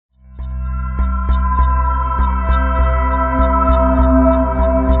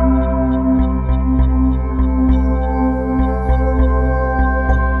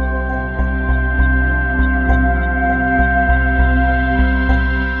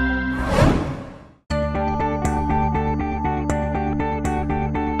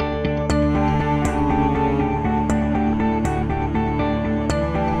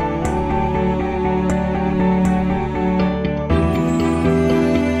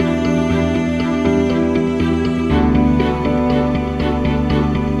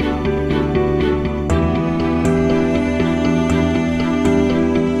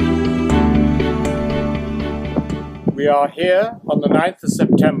are here on the 9th of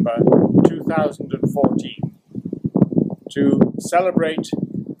September 2014 to celebrate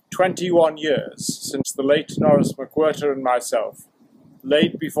 21 years since the late Norris McWhirter and myself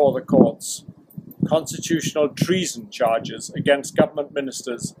laid before the courts constitutional treason charges against government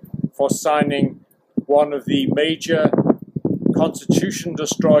ministers for signing one of the major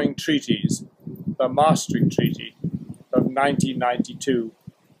constitution-destroying treaties, the Maastricht Treaty of 1992,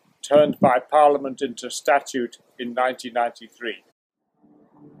 turned by Parliament into statute in 1993.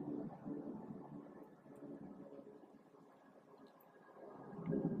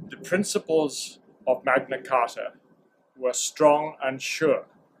 The principles of Magna Carta were strong and sure,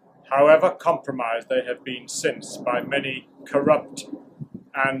 however compromised they have been since by many corrupt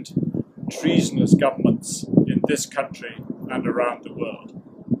and treasonous governments in this country and around the world.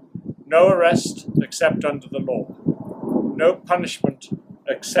 No arrest except under the law. No punishment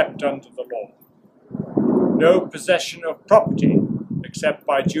except under the law. No possession of property except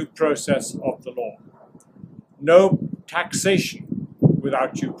by due process of the law. No taxation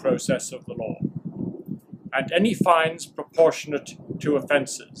without due process of the law. And any fines proportionate to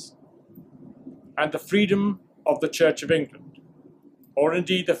offences. And the freedom of the Church of England, or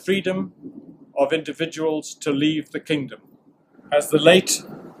indeed the freedom of individuals to leave the kingdom. As the late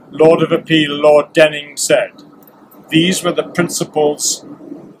Lord of Appeal, Lord Denning, said, these were the principles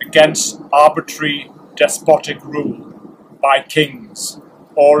against arbitrary despotic rule by kings,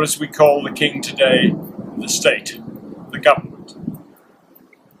 or as we call the king today, the state, the government.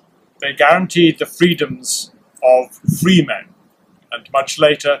 They guaranteed the freedoms of free men, and much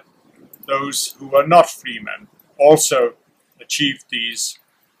later, those who were not free men also achieved these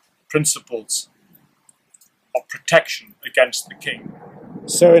principles of protection against the king.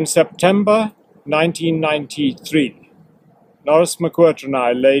 So in September 1993, Norris McWhirter and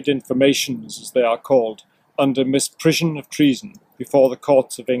I laid informations, as they are called, under Misprision of Treason before the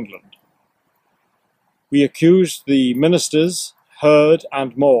courts of England. We accused the ministers, Hurd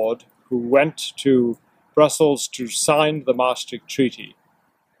and Maud, who went to Brussels to sign the Maastricht Treaty,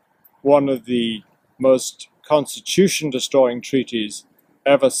 one of the most constitution-destroying treaties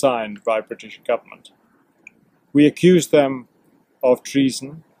ever signed by British government. We accused them of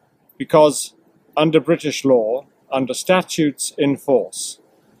treason because under British law, under statutes in force,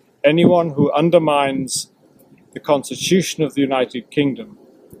 anyone who undermines the Constitution of the United Kingdom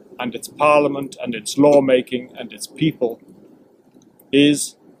and its Parliament and its lawmaking and its people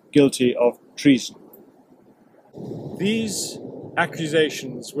is guilty of treason. These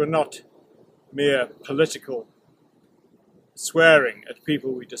accusations were not mere political swearing at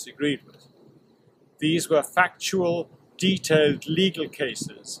people we disagreed with. These were factual, detailed legal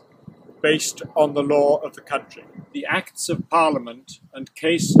cases based on the law of the country. The Acts of Parliament and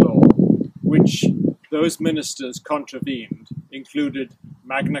case law which those ministers contravened included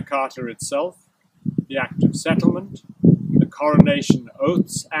Magna Carta itself, the Act of Settlement, the Coronation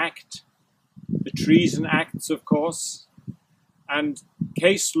Oaths Act, the Treason Acts, of course, and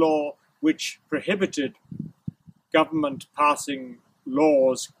case law which prohibited government passing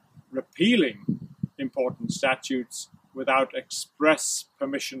laws repealing important statutes without express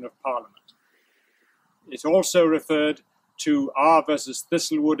permission of Parliament. It also referred to R versus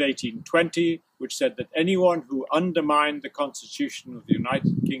Thistlewood 1820, which said that anyone who undermined the Constitution of the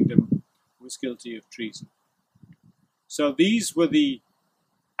United Kingdom was guilty of treason. So these were the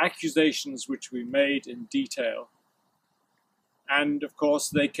accusations which we made in detail. And of course,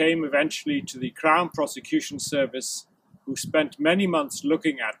 they came eventually to the Crown Prosecution Service, who spent many months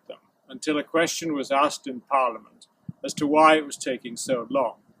looking at them until a question was asked in Parliament as to why it was taking so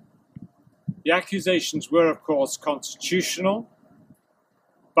long. The accusations were, of course, constitutional,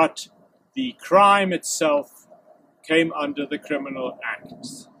 but the crime itself came under the Criminal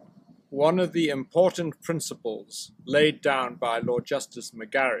Acts. One of the important principles laid down by Lord Justice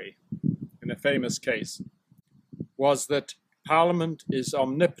McGarry in a famous case was that Parliament is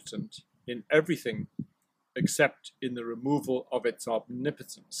omnipotent in everything except in the removal of its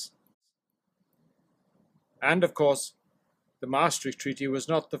omnipotence. And of course, the Maastricht Treaty was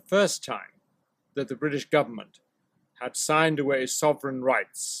not the first time that the British government had signed away sovereign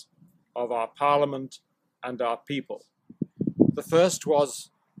rights of our Parliament and our people. The first was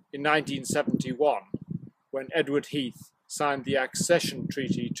in 1971, when Edward Heath signed the accession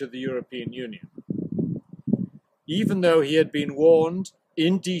treaty to the European Union. Even though he had been warned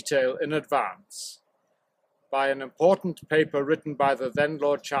in detail in advance by an important paper written by the then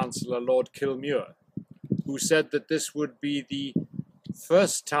Lord Chancellor, Lord Kilmuir, who said that this would be the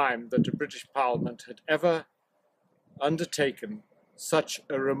first time that a British Parliament had ever undertaken such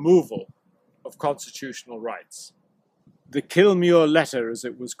a removal of constitutional rights. the Kilmuir letter, as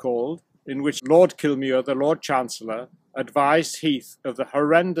it was called, in which Lord Kilmuir, the Lord Chancellor, advised Heath of the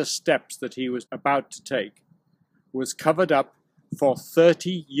horrendous steps that he was about to take, was covered up for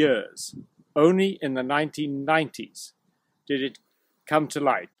 30 years. Only in the 1990s did it come to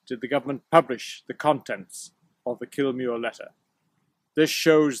light, did the government publish the contents of the Kilmuir letter. This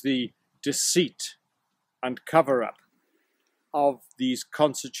shows the deceit and cover-up of these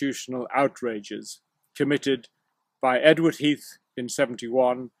constitutional outrages committed by Edward Heath in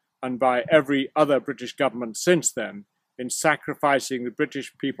 71 and by every other British government since then in sacrificing the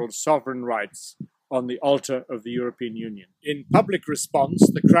British people's sovereign rights on the altar of the European Union. In public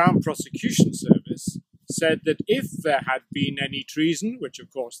response, the Crown Prosecution Service said that if there had been any treason, which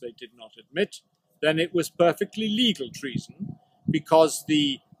of course they did not admit, then it was perfectly legal treason because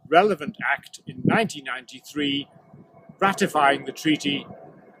the relevant act in 1993 ratifying the treaty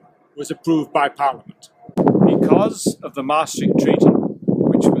was approved by Parliament. Because of the Maastricht Treaty,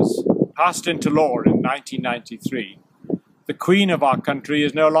 which was passed into law in 1993, the Queen of our country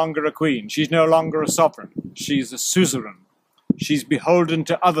is no longer a queen. She's no longer a sovereign. She's a suzerain. She's beholden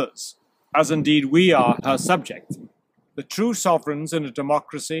to others, as indeed we are her subjects. The true sovereigns in a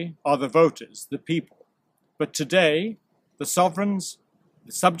democracy are the voters, the people. But today, the sovereigns,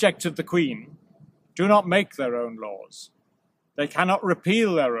 the subjects of the Queen, do not make their own laws. They cannot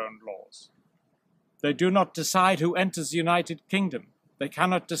repeal their own laws. They do not decide who enters the United Kingdom. They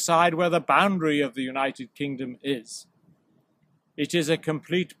cannot decide where the boundary of the United Kingdom is. It is a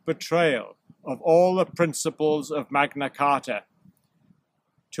complete betrayal of all the principles of Magna Carta,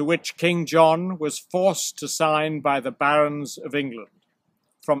 to which King John was forced to sign by the barons of England.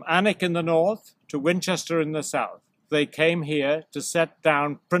 From Alnwick in the north to Winchester in the south, they came here to set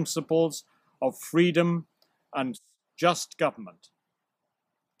down principles of freedom and just government.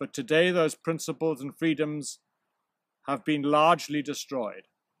 But today those principles and freedoms have been largely destroyed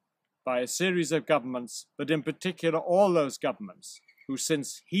by a series of governments, but in particular all those governments who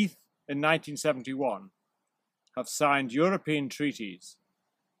since Heath in 1971 have signed European treaties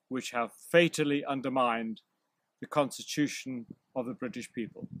which have fatally undermined the constitution of the British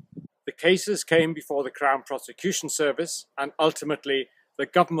people. The cases came before the Crown Prosecution Service and ultimately the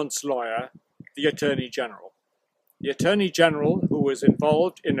government's lawyer, the Attorney General. The Attorney General, who was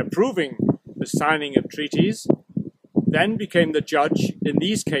involved in approving the signing of treaties, then became the judge in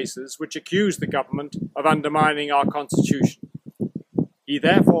these cases which accused the government of undermining our constitution. He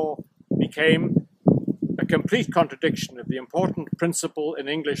therefore became a complete contradiction of the important principle in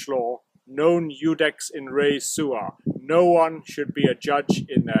English law, non judex in re sua. No one should be a judge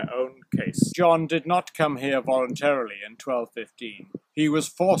in their own case. John did not come here voluntarily in 1215. He was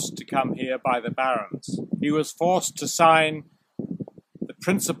forced to come here by the barons. He was forced to sign the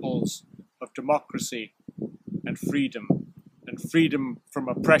principles of democracy and freedom from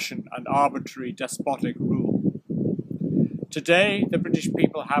oppression and arbitrary despotic rule. Today, the British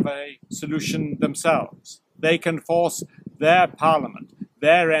people have a solution themselves. They can force their parliament,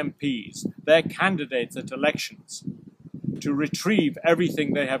 their MPs, their candidates at elections to retrieve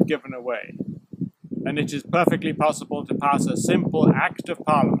everything they have given away. And it is perfectly possible to pass a simple act of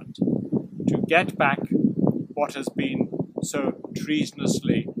parliament to get back what has been so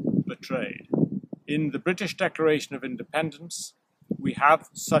treasonously betrayed. In the British Declaration of Independence, we have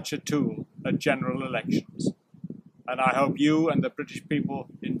such a tool at general elections. And I hope you and the British people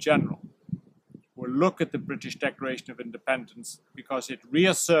in general will look at the British Declaration of Independence because it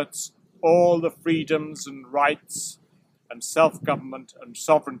reasserts all the freedoms and rights and self-government and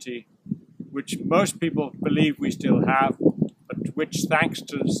sovereignty which most people believe we still have, but which, thanks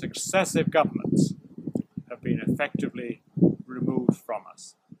to successive governments, have been effectively removed from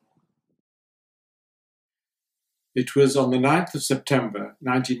us. It was on the 9th of September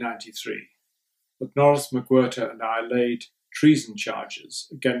 1993 that Norris McWhirter and I laid treason charges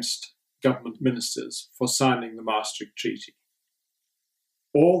against government ministers for signing the Maastricht Treaty.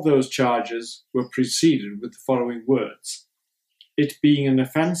 All those charges were preceded with the following words: it being an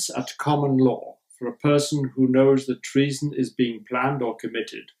offence at common law for a person who knows that treason is being planned or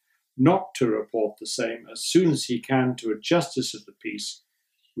committed, not to report the same as soon as he can to a justice of the peace,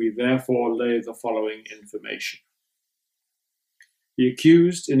 we therefore lay the following information. The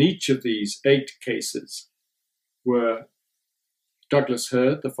accused in each of these 8 cases were Douglas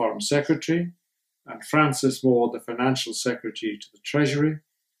Hurd, the Foreign Secretary, and Francis Moore, the Financial Secretary to the Treasury,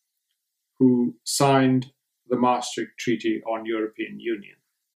 who signed the Maastricht Treaty on European Union.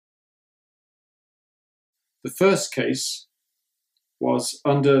 The first case was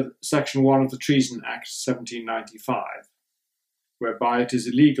under Section 1 of the Treason Act 1795, whereby it is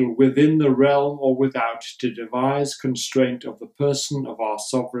illegal within the realm or without to devise constraint of the person of our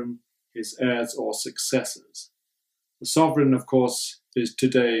sovereign, his heirs or successors. The sovereign, of course, is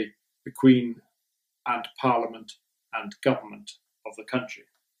today the Queen and Parliament and government of the country.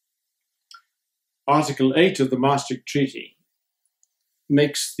 Article 8 of the Maastricht Treaty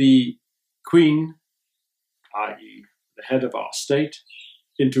makes the Queen, i.e. the head of our state,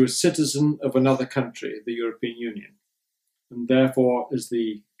 into a citizen of another country, the European Union, and therefore, as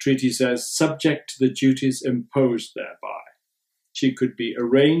the treaty says, subject to the duties imposed thereby. She could be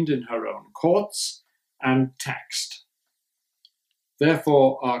arraigned in her own courts and taxed.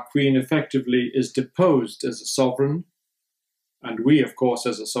 Therefore, our Queen effectively is deposed as a sovereign, and we, of course,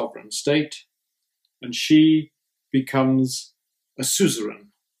 as a sovereign state, and she becomes a suzerain,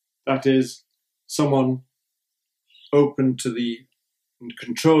 that is, someone open to the and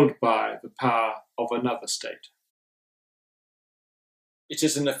controlled by the power of another state. It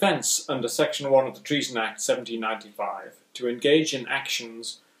is an offence under Section 1 of the Treason Act 1795 to engage in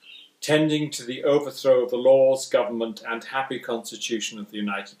actions tending to the overthrow of the laws, government and happy constitution of the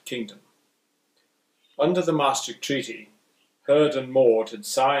United Kingdom. Under the Maastricht Treaty, Hurd and Maude had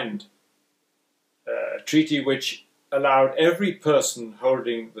signed a treaty which allowed every person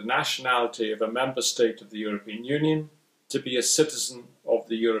holding the nationality of a member state of the European Union to be a citizen of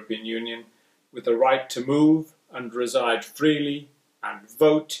the European Union with the right to move and reside freely and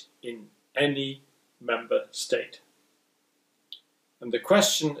vote in any member state. And the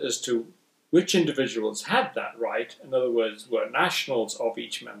question as to which individuals had that right, in other words, were nationals of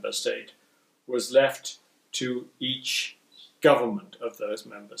each member state, was left to each government of those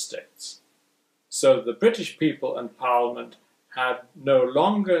member states. So the British people and Parliament had no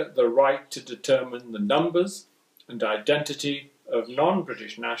longer the right to determine the numbers and identity of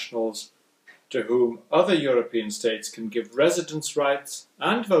non-British nationals to whom other European states can give residence rights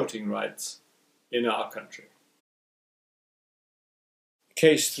and voting rights in our country.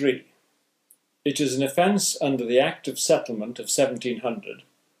 Case 3. It is an offence under the Act of Settlement of 1700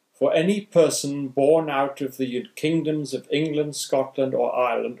 for any person born out of the kingdoms of England, Scotland or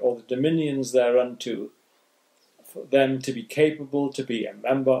Ireland or the dominions thereunto, for them to be capable to be a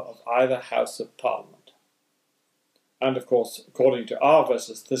member of either House of Parliament. And of course, according to R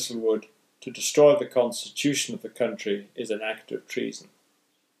versus Thistlewood, to destroy the constitution of the country is an act of treason.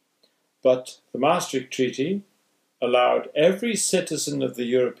 But the Maastricht Treaty allowed every citizen of the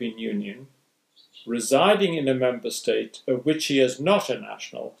European Union residing in a member state of which he is not a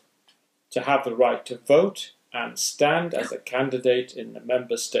national to have the right to vote and stand as a candidate in the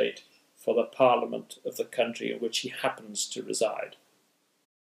member state for the Parliament of the country in which he happens to reside.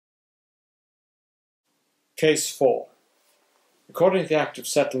 Case 4. According to the Act of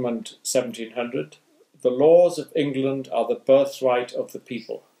Settlement 1700, the laws of England are the birthright of the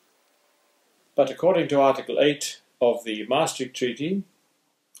people. But according to Article 8 of the Maastricht Treaty,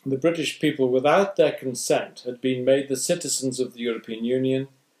 the British people, without their consent, had been made the citizens of the European Union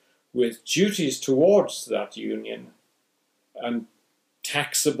with duties towards that union and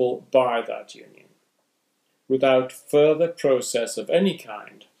taxable by that union, without further process of any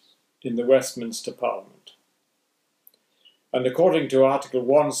kind in the Westminster Parliament. And according to Article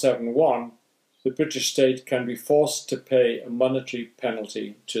 171, the British state can be forced to pay a monetary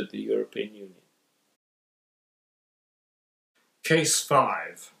penalty to the European Union. Case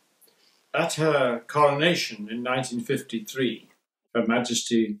 5. At her coronation in 1953, Her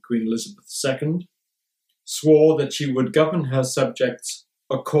Majesty Queen Elizabeth II swore that she would govern her subjects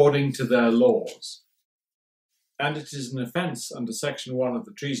according to their laws. And it is an offence under Section 1 of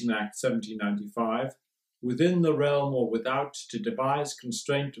the Treason Act 1795, within the realm or without, to devise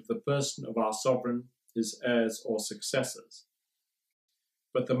constraint of the person of our sovereign, his heirs or successors.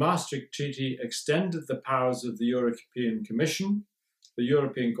 But the Maastricht Treaty extended the powers of the European Commission, the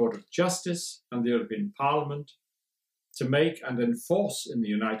European Court of Justice and the European Parliament to make and enforce in the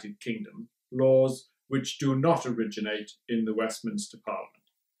United Kingdom laws which do not originate in the Westminster Parliament.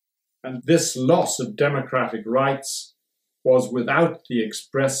 And this loss of democratic rights was without the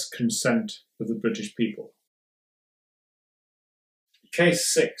express consent of the British people. Case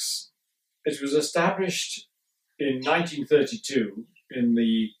 6. It was established in 1932 in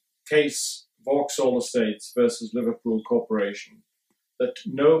the case Vauxhall Estates versus Liverpool Corporation that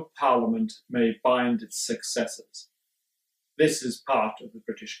no parliament may bind its successors. This is part of the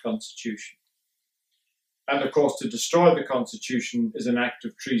British Constitution. And of course, to destroy the Constitution is an act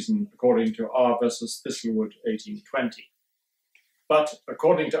of treason according to R versus Thistlewood 1820. But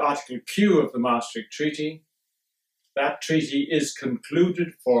according to Article Q of the Maastricht Treaty, that treaty is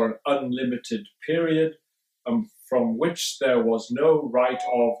concluded for an unlimited period from which there was no right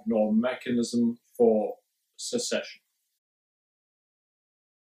of nor mechanism for secession.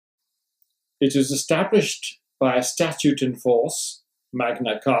 It is established by a statute in force,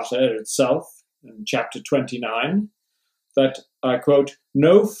 Magna Carta itself, in Chapter 29, that, I quote,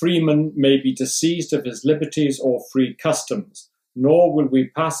 "No freeman may be disseised of his liberties or free customs, nor will we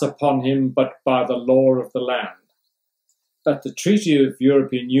pass upon him but by the law of the land." That the Treaty of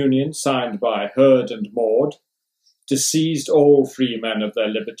European Union, signed by Hurd and Maude, disseised all free men of their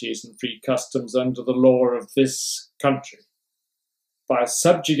liberties and free customs under the law of this country, by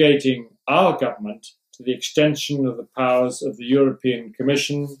subjugating our government to the extension of the powers of the European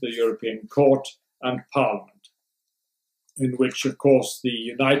Commission, the European Court, and Parliament, in which, of course, the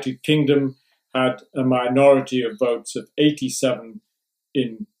United Kingdom had a minority of votes of 87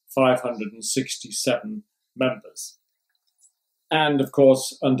 in 567 members. And, of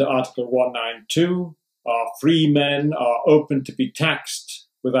course, under Article 192, our free men are open to be taxed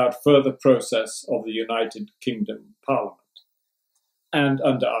without further process of the United Kingdom Parliament. And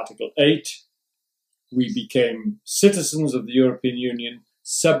under Article 8, we became citizens of the European Union,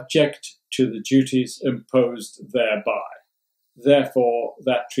 subject to the duties imposed thereby. Therefore,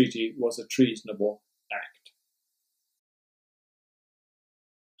 that treaty was a treasonable act.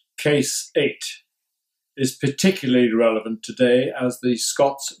 Case 8 is particularly relevant today as the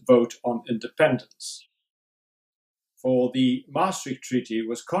Scots vote on independence. For the Maastricht Treaty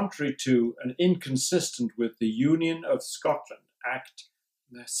was contrary to and inconsistent with the Union of Scotland Act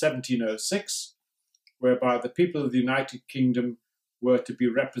 1706, whereby the people of the United Kingdom were to be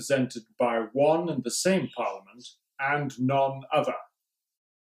represented by one and the same Parliament and none other,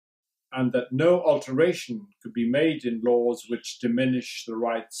 and that no alteration could be made in laws which diminish the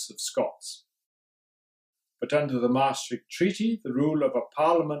rights of Scots. But under the Maastricht Treaty, the rule of a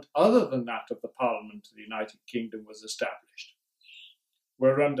Parliament other than that of the Parliament of the United Kingdom was established,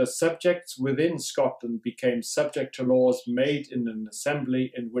 whereunder subjects within Scotland became subject to laws made in an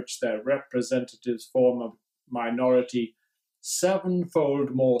assembly in which their representatives form a minority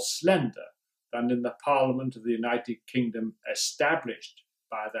sevenfold more slender than in the Parliament of the United Kingdom established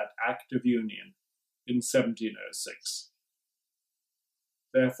by that Act of Union in 1706.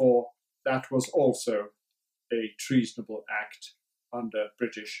 Therefore, that was also a treasonable act under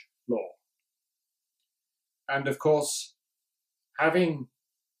British law. And of course, having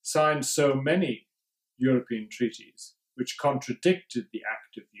signed so many European treaties which contradicted the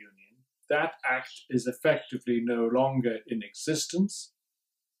Act of Union, that act is effectively no longer in existence.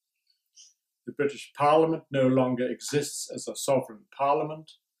 The British Parliament no longer exists as a sovereign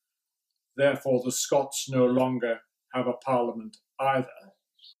parliament. Therefore, the Scots no longer have a parliament either.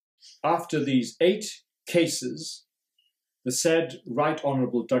 After these 8 cases, the said Right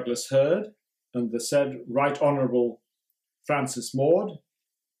Honourable Douglas Hurd and the said Right Honourable Francis Maude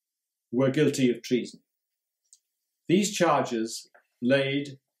were guilty of treason. These charges,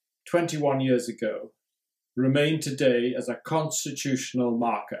 laid 21 years ago, remain today as a constitutional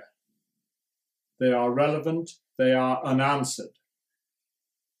marker. They are relevant, they are unanswered,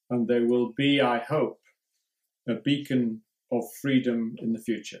 and they will be, I hope, a beacon of freedom in the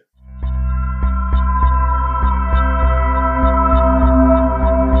future.